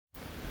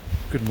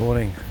Good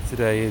morning.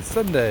 Today is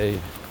Sunday.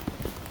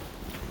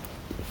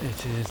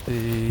 It is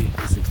the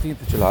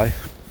 16th of July,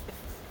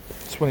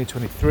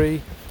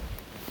 2023.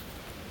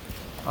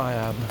 I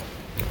am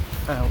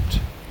out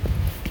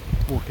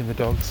walking the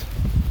dogs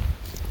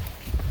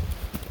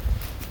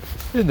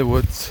in the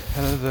woods.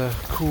 Another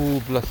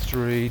cool,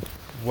 blustery,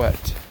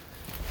 wet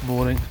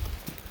morning.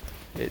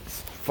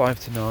 It's 5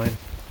 to 9.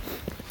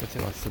 I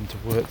took my son to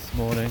work this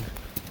morning.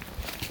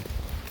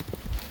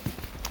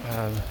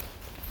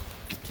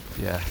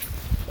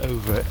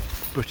 Over it.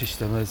 British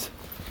summers.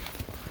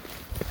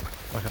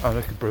 I'm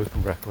like a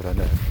broken record, I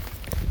know.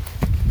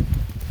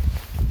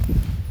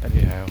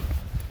 Anyhow,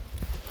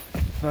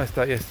 nice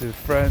day yesterday with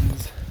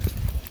friends.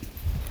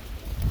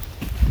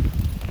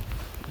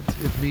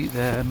 Went to meet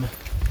them.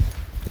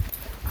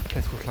 A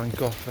place called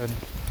Llangollen,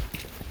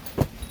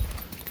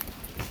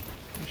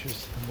 which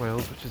is in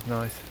Wales, which is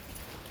nice.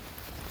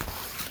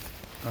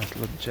 Nice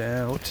lunch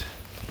out.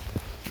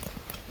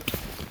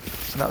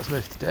 And that was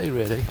most of the day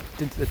really.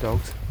 Into the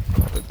dogs.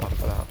 Got a bit buff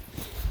for that.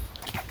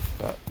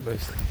 But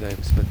most of the day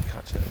we spent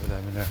catching up with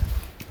them in a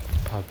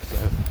pub,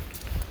 so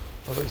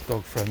although it's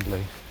dog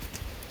friendly,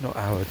 not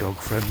our dog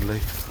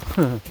friendly.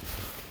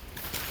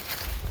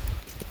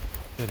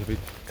 They'd be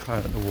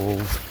climbing at the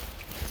walls.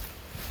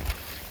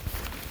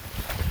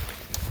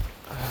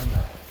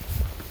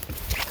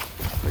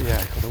 But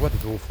yeah, the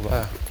weather's awful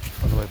there.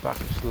 On the way back,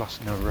 it was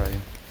lashing down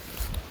rain.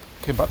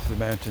 Came back to the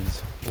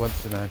mountains, went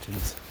to the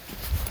mountains.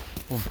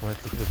 At one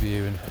point, look at the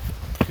view and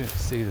couldn't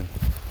see them.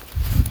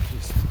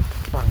 Just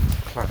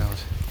banked cloud.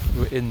 We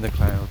were in the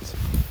clouds.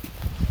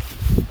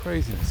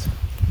 Craziness.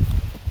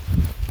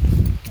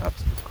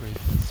 Absolute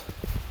craziness.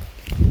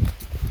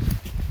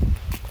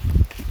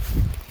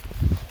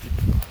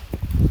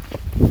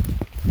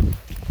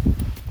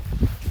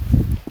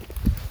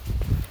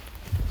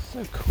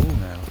 So cool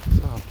now as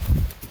well.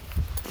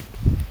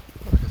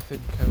 Got like a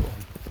thin coat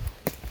on.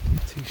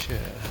 T-shirt.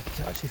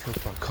 It actually feels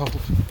quite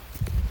cold.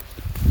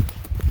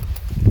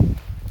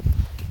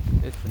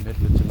 It's the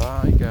middle of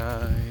July,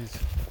 guys.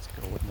 What's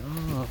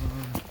going on?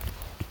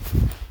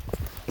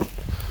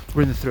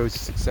 We're in the throes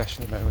of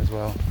Succession at the moment as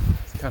well.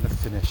 It's kind of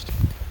finished,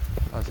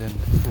 as in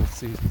the fourth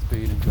season's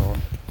been and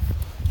gone.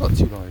 Not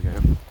too long ago.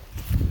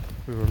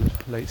 We were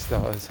late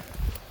starters,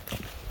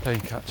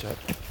 playing catch up.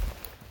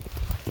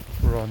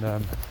 We're on.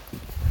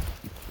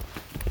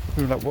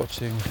 We were like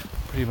watching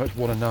pretty much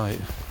one a night,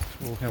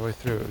 walking our way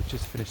through it. We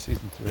just finished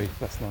season 3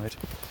 last night.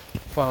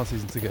 Final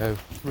season to go.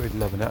 Really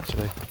loving it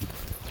actually.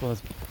 It's one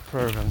of those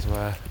programs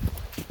where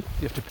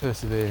you have to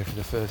persevere for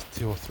the first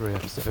 2 or 3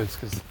 episodes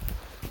because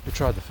we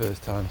tried the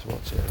first time to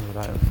watch it and we're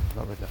like,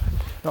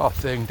 not our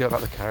thing, don't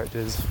like the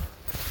characters,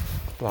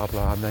 blah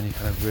blah, and then you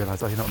kind of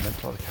realise, you're not meant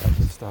to like the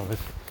characters to start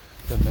with,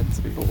 they're meant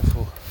to be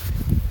awful,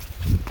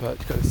 but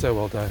you got it so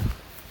well done.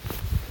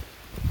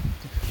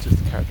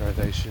 Just the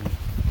characterisation,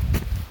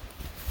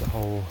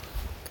 the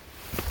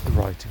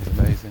writing is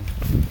amazing,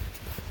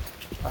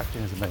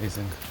 acting is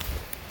amazing,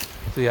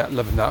 so yeah,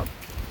 loving that.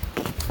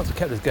 That's what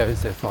kept us going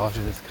so far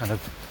through this kind of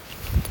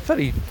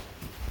fairly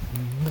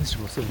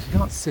miserable service. You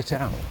can't sit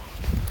out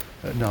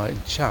at night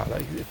and chat.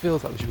 Like, it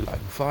feels like we should be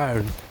lighting fire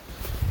and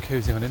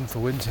cozying on in for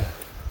winter.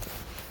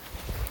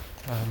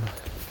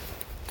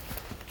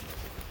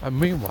 And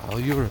meanwhile,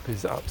 Europe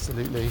is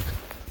absolutely,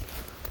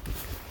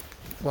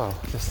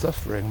 they're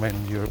suffering, mainly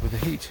in Europe, with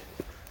the heat.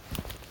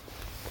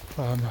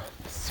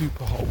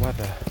 Super hot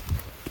weather.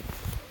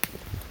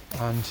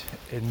 And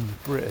in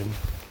Britain,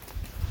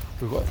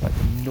 we've got like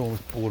an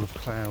enormous ball of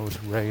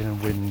cloud, rain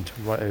and wind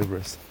right over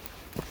us.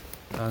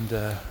 And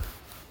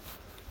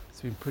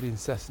it's been pretty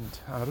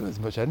incessant. And I don't think there's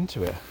much end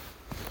to it.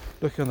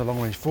 Looking on the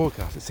long range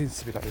forecast, it seems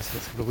to be like this for the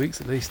next couple of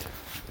weeks at least.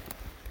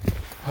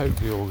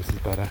 Hopefully August is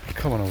better.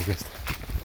 Come on August.